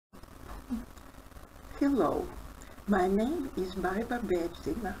Hello, my name is Baiba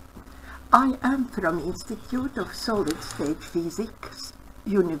Berzina. I am from Institute of Solid State Physics,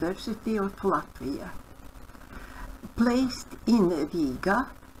 University of Latvia. Placed in Riga,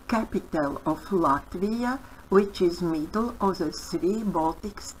 capital of Latvia, which is middle of the three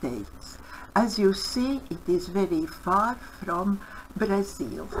Baltic states. As you see, it is very far from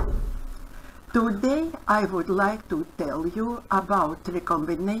Brazil. Today I would like to tell you about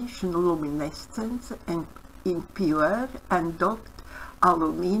recombination luminescence in pure and doped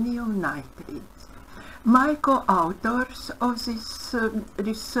aluminium nitride. My co-authors of this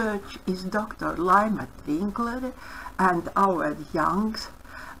research is Dr. Laima Trinkler and our young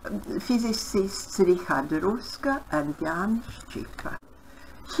physicists Rihards Ruska and Janis Cipa.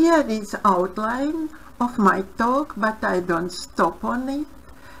 Here is outline of my talk, but I don't stop on it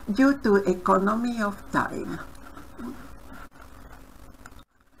due to economy of time.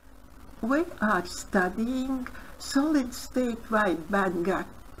 We are studying solid-state wide bandgap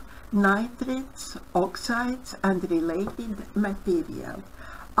nitrides, oxides and related material.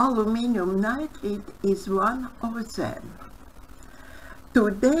 Aluminium nitride is one of them.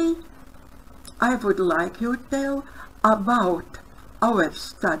 Today I would like to tell about our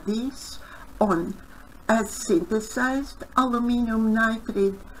studies on as synthesized aluminium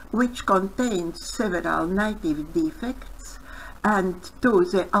nitride, which contains several native defects, and to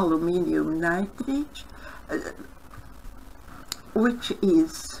the aluminium nitride, which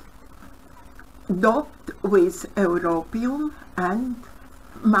is doped with europium and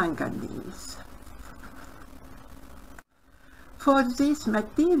manganese. For these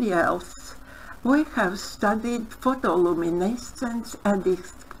materials, we have studied photoluminescence and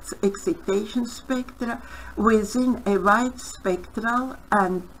its excitation spectra within a wide spectral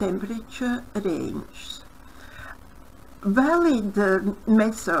and temperature range. Valid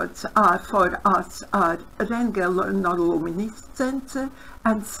methods for us are rentgenluminescence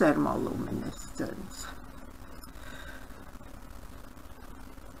and thermoluminescence.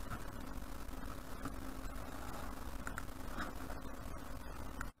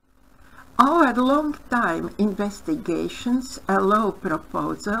 Our long-time investigations allow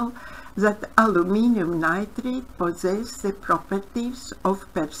proposal that aluminium nitride possesses the properties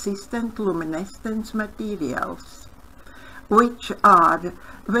of persistent luminescence materials, which are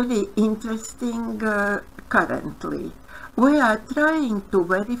very interesting currently. We are trying to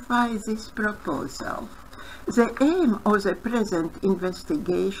verify this proposal. The aim of the present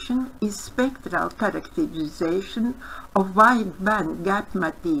investigation is spectral characterization of wide bandgap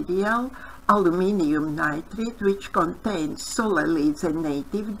material aluminium nitride, which contains solely the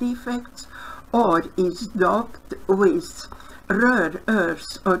native defects or is doped with rare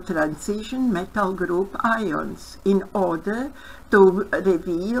earth or transition metal group ions in order to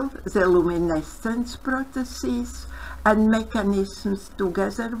reveal the luminescence processes and mechanisms,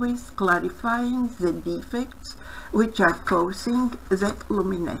 together with clarifying the defects which are causing the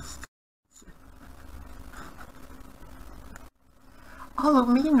luminescence.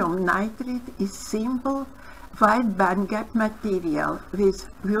 Aluminium nitride is simple wide bandgap material with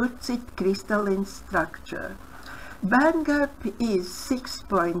Wurtzit crystalline structure. Bandgap is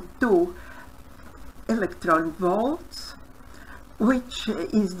 6.2 electron volts, which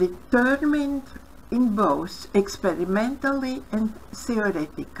is determined in both experimentally and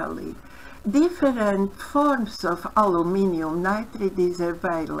theoretically. Different forms of aluminium nitride is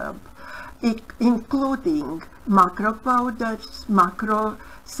available, including macro powders,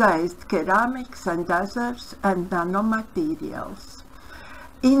 macro-sized ceramics and others, and nanomaterials.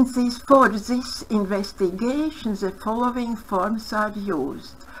 For this investigation, the following forms are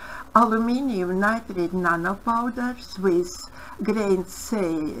used: aluminium nitride nanopowders with grain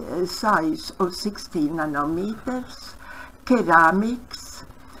size of 60 nanometers, ceramics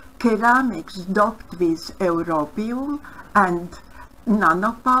doped with europium, and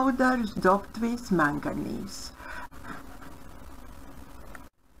nanopowders doped with manganese.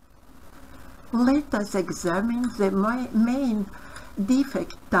 Let us examine the main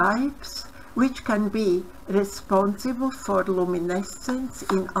defect types which can be responsible for luminescence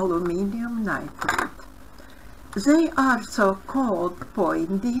in aluminium nitride. They are so-called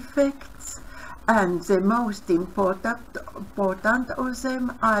point defects, and the most important of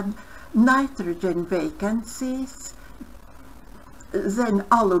them are nitrogen vacancies, then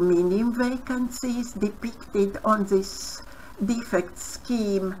aluminium vacancies depicted on this defect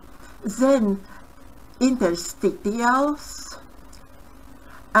scheme, then interstitials,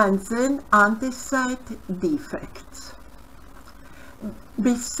 and then andesite defects.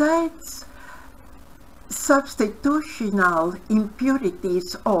 Besides Substitutional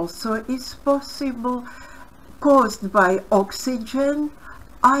impurities also is possible, caused by oxygen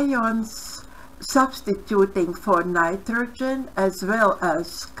ions substituting for nitrogen, as well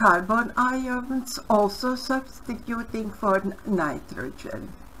as carbon ions also substituting for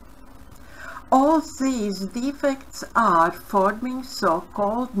nitrogen. All these defects are forming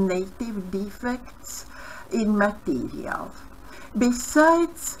so-called native defects in material.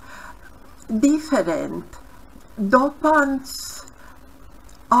 Besides, different dopants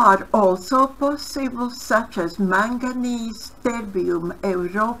are also possible, such as manganese, terbium,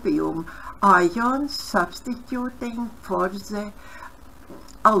 europium ions substituting for the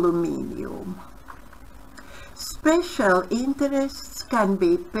aluminium. Special interests can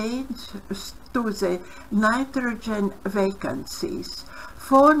be paid to the nitrogen vacancies,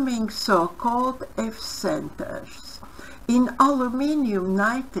 forming so-called F-centers. In aluminium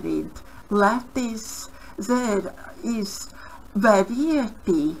nitride lattice, there is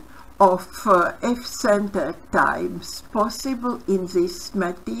variety of F-center types possible in this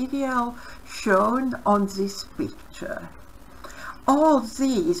material shown on this picture. All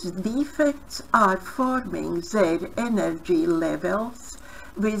these defects are forming their energy levels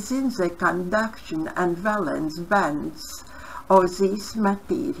within the conduction and valence bands of these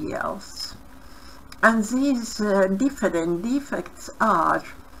materials. And these different defects are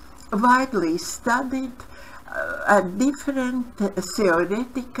widely studied at different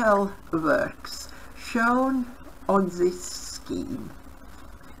theoretical works shown on this scheme.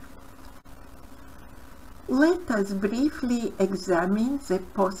 Let us briefly examine the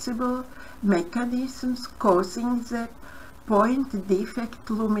possible mechanisms causing the point defect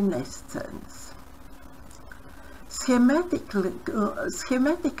luminescence.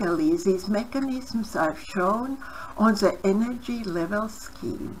 Schematically, these mechanisms are shown on the energy level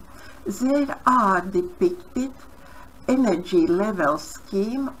scheme. There are depicted energy level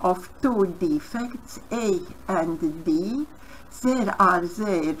scheme of two defects A and D. There are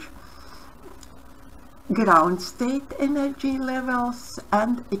their ground state energy levels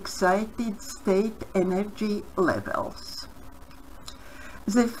and excited state energy levels.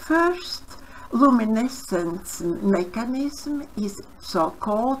 The first luminescence mechanism is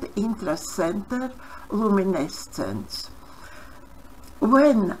so-called intracenter luminescence,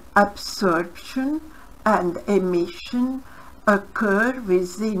 when absorption and emission occur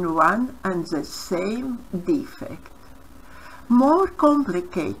within one and the same defect. More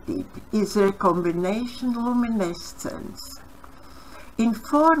complicated is recombination luminescence. In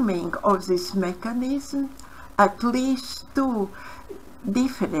forming of this mechanism, at least two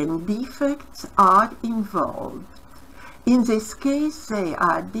different defects are involved. In this case, they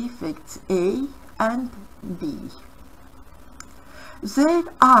are defects A and D. There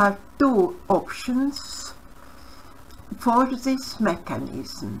are two options for this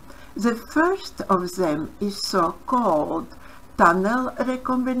mechanism. The first of them is so-called tunnel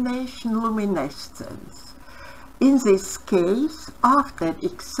recombination luminescence. In this case, after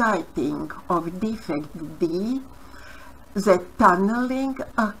exciting of defect D, the tunneling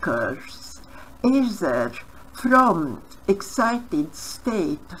occurs either from excited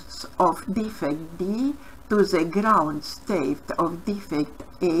state of defect D to the ground state of defect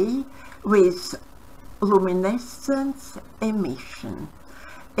A with luminescence emission,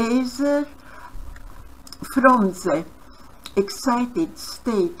 either from the excited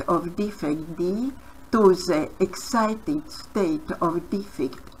state of defect D to the excited state of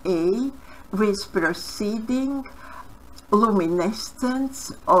defect A with proceeding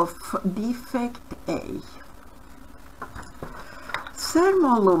luminescence of defect A.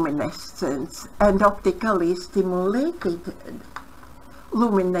 Thermoluminescence and optically stimulated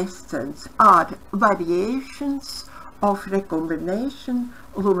luminescence are variations of recombination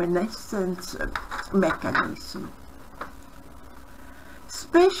luminescence mechanism.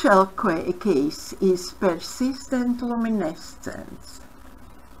 Special case is persistent luminescence,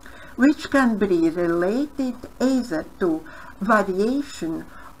 which can be related either to variation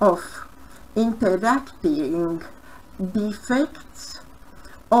of interacting defects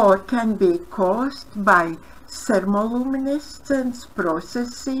or can be caused by thermoluminescence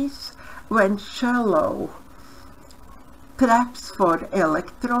processes when shallow traps for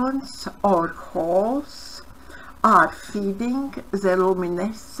electrons or holes are feeding the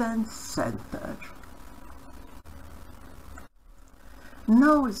luminescence center.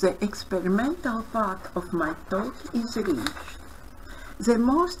 Now the experimental part of my talk is reached. The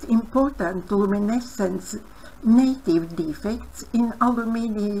most important luminescence native defects in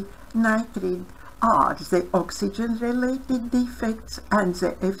aluminium nitride are the oxygen-related defects and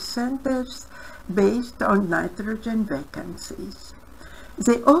the F-centers based on nitrogen vacancies.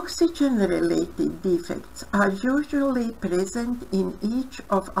 The oxygen-related defects are usually present in each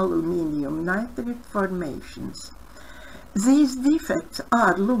of aluminium nitride formations. These defects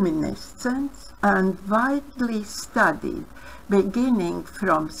are luminescence and widely studied, beginning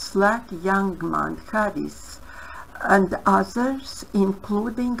from Slack, Youngman, Harris, and others,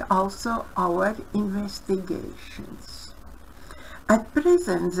 including also our investigations. At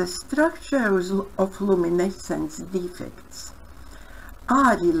present, the structures of luminescence defects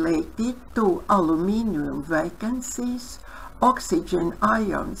are related to aluminium vacancies, oxygen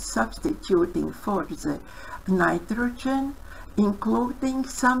ions substituting for the nitrogen, including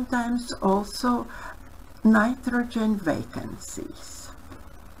sometimes also nitrogen vacancies.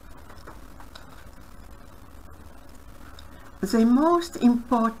 The most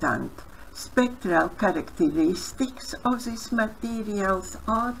important spectral characteristics of these materials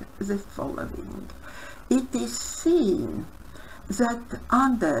are the following. It is seen that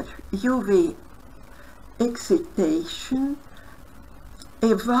under UV excitation,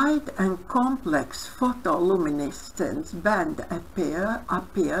 a wide and complex photoluminescence band appears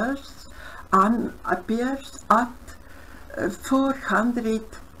at 400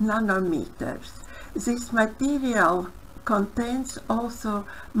 nanometers. This material contains also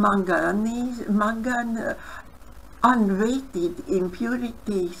unweighted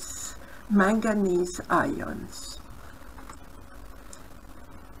impurities, manganese ions.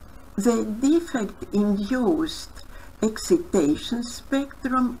 The defect-induced excitation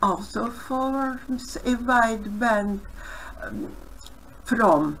spectrum also forms a wide band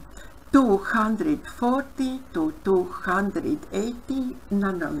from 240 to 280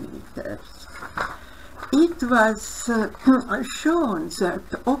 nanometers. It was shown that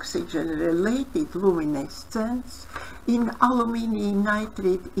oxygen-related luminescence in aluminium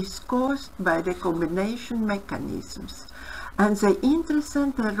nitride is caused by recombination mechanisms, and the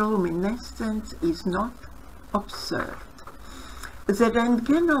intercenter luminescence is not observed. The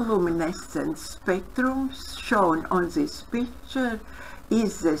rentgenoluminescence spectrum shown on this picture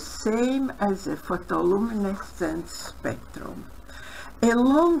is the same as the photoluminescence spectrum. A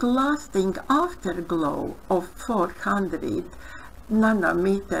long-lasting afterglow of 400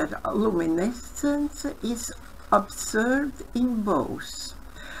 nanometer luminescence is observed in both.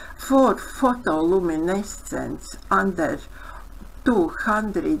 For photoluminescence under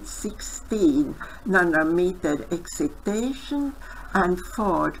 216 nanometer excitation and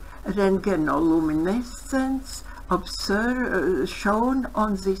for rentgenoluminescence shown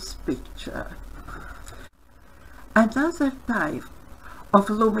on this picture. Another type of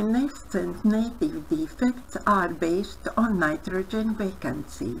luminescent native defects are based on nitrogen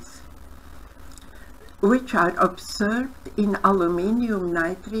vacancies, which are observed in aluminium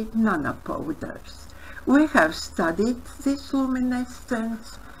nitride nanopowders. We have studied this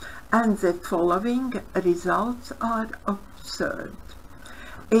luminescence, and the following results are observed.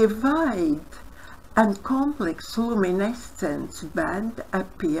 A wide and complex luminescence band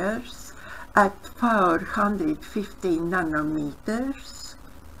appears at 450 nanometers.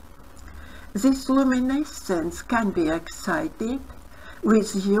 This luminescence can be excited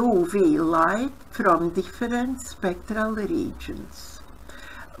with UV light from different spectral regions,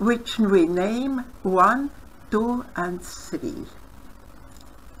 which we name 1, 2, and 3.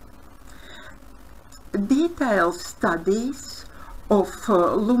 Detailed studies of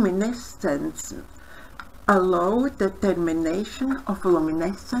luminescence allow determination of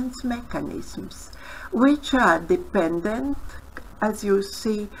luminescence mechanisms, which are dependent, as you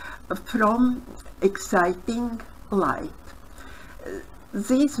see, from exciting light.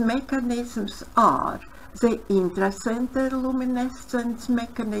 These mechanisms are the intracenter luminescence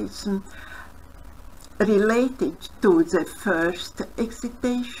mechanism related to the first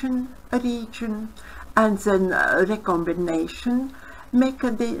excitation region, and then recombination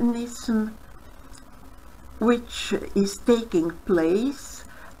mechanism, which is taking place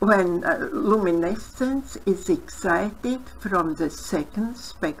when luminescence is excited from the second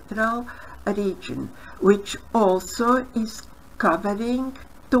spectral region, which also is covering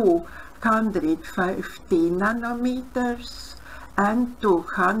 250 nanometers and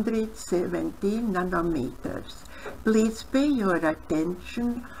 270 nanometers. Please pay your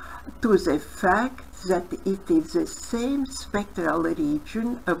attention to the fact that it is the same spectral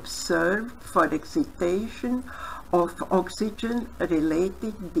region observed for excitation of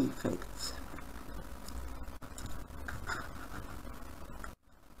oxygen-related defects.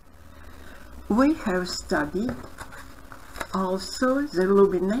 We have studied also the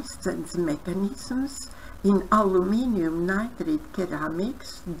luminescence mechanisms in aluminium nitride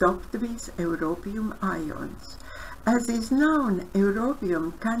ceramics doped with europium ions. As is known,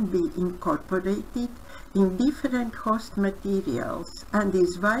 europium can be incorporated in different host materials and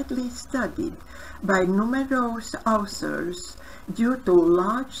is widely studied by numerous authors due to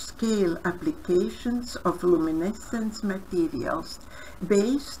large-scale applications of luminescence materials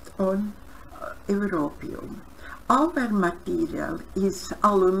based on europium. Our material is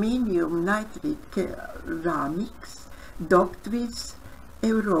aluminium nitride ceramics doped with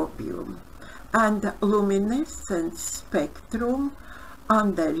europium, and luminescence spectrum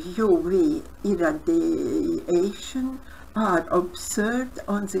under UV irradiation are observed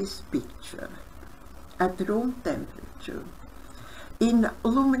on this picture at room temperature. In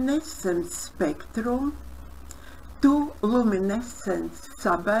luminescence spectrum, two luminescence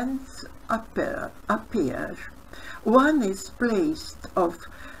subbands appear. One is placed of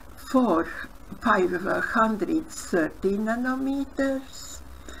 530 nanometers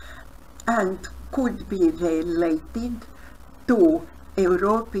and could be related to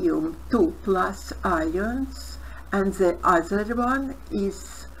europium 2+ ions, and the other one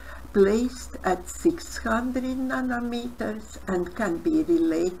is placed at 600 nanometers and can be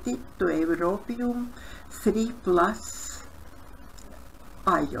related to europium 3+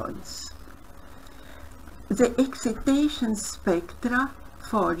 ions. The excitation spectra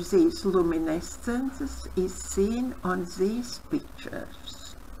for these luminescences is seen on these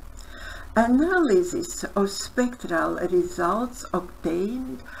pictures. Analysis of spectral results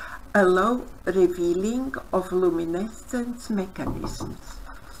obtained allow revealing of luminescence mechanisms.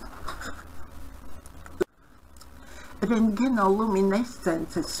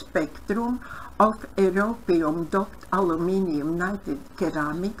 Rentgenoluminescence spectrum of europium-doped aluminium nitride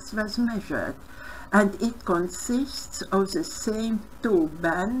ceramics was measured, and it consists of the same two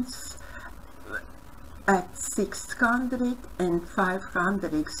bands at 600 and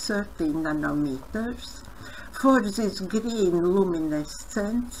 530 nanometers. For this green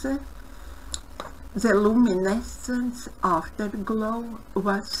luminescence, the luminescence afterglow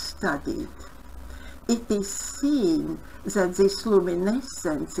was studied. It is seen that this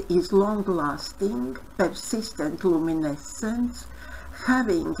luminescence is long-lasting, persistent luminescence,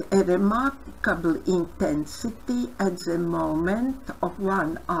 having a remarkable intensity at the moment of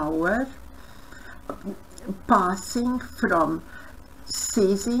 1 hour, passing from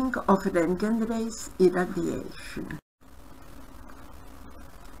ceasing of Röntgen rays irradiation.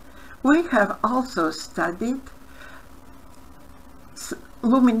 We have also studied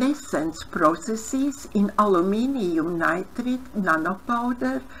luminescence processes in aluminium nitride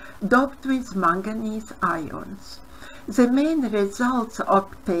nanopowder doped with manganese ions. The main results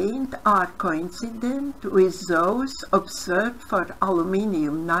obtained are coincident with those observed for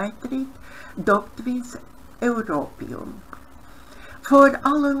aluminium nitride doped with europium. For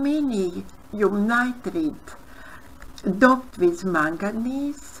aluminium nitride doped with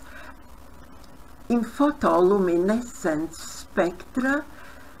manganese, in photoluminescence spectra,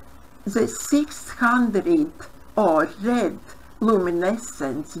 the 600 or red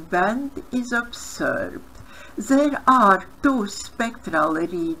luminescence band is observed. There are two spectral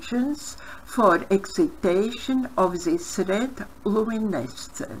regions for excitation of this red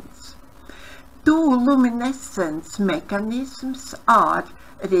luminescence. Two luminescence mechanisms are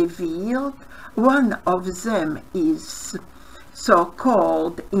revealed. One of them is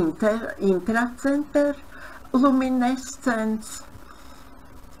so-called intracenter luminescence,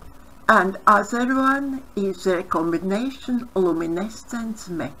 and other one is recombination luminescence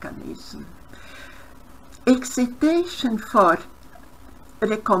mechanism. Excitation for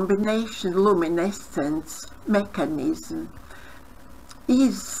recombination luminescence mechanism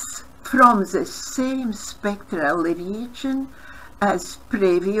is from the same spectral region as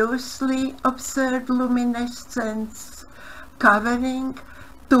previously observed luminescence, covering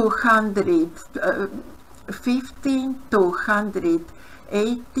 215 to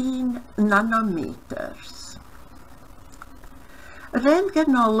 218 nanometers.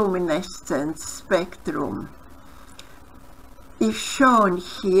 Röntgenoluminescence spectrum is shown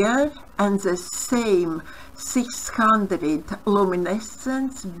here, and the same 600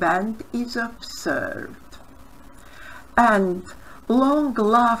 luminescence band is observed. And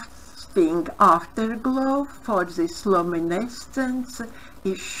long-lasting afterglow for this luminescence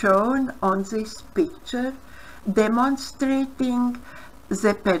is shown on this picture, demonstrating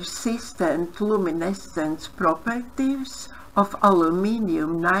the persistent luminescence properties of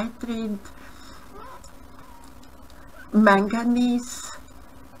aluminium nitride manganese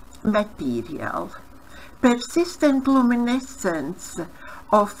material. Persistent luminescence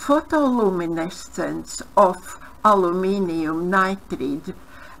of photoluminescence of aluminium nitride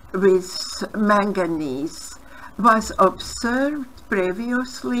with manganese was observed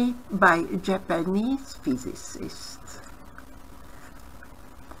previously by Japanese physicists.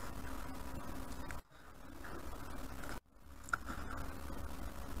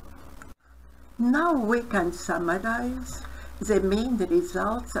 Now we can summarize the main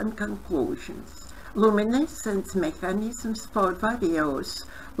results and conclusions. Luminescence mechanisms for various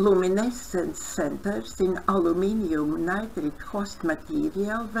luminescence centers in aluminium nitride host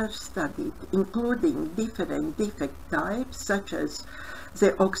material were studied, including different defect types such as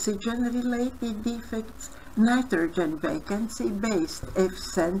the oxygen-related defects, nitrogen vacancy-based F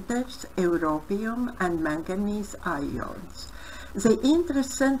centers, europium and manganese ions. The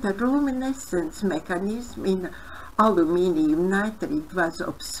intracenter luminescence mechanism in aluminium nitride was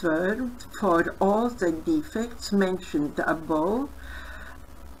observed for all the defects mentioned above,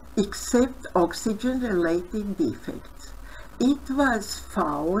 except oxygen-related defects. It was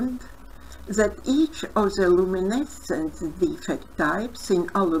found that each of the luminescence defect types in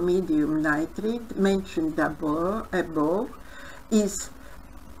aluminium nitride mentioned above is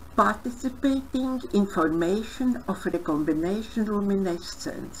participating in formation of recombination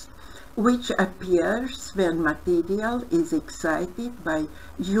luminescence, which appears when material is excited by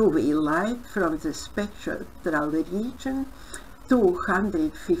UV light from the spectral region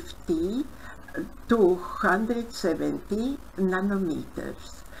 250 to 170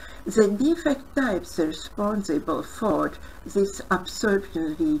 nanometers. The defect types responsible for this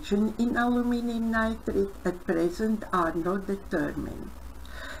absorption region in aluminium nitride at present are not determined.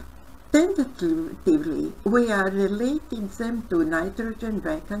 Tentatively, we are relating them to nitrogen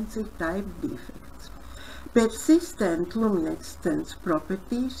vacancy type defects. Persistent luminescence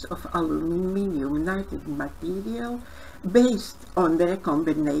properties of aluminium nitride material based on the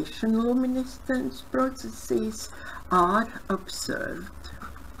recombination luminescence processes are observed.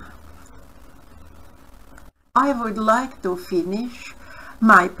 I would like to finish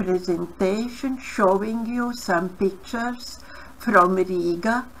my presentation showing you some pictures from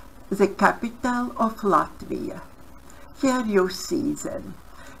Riga, the capital of Latvia. Here you see them.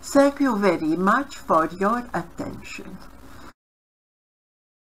 Thank you very much for your attention.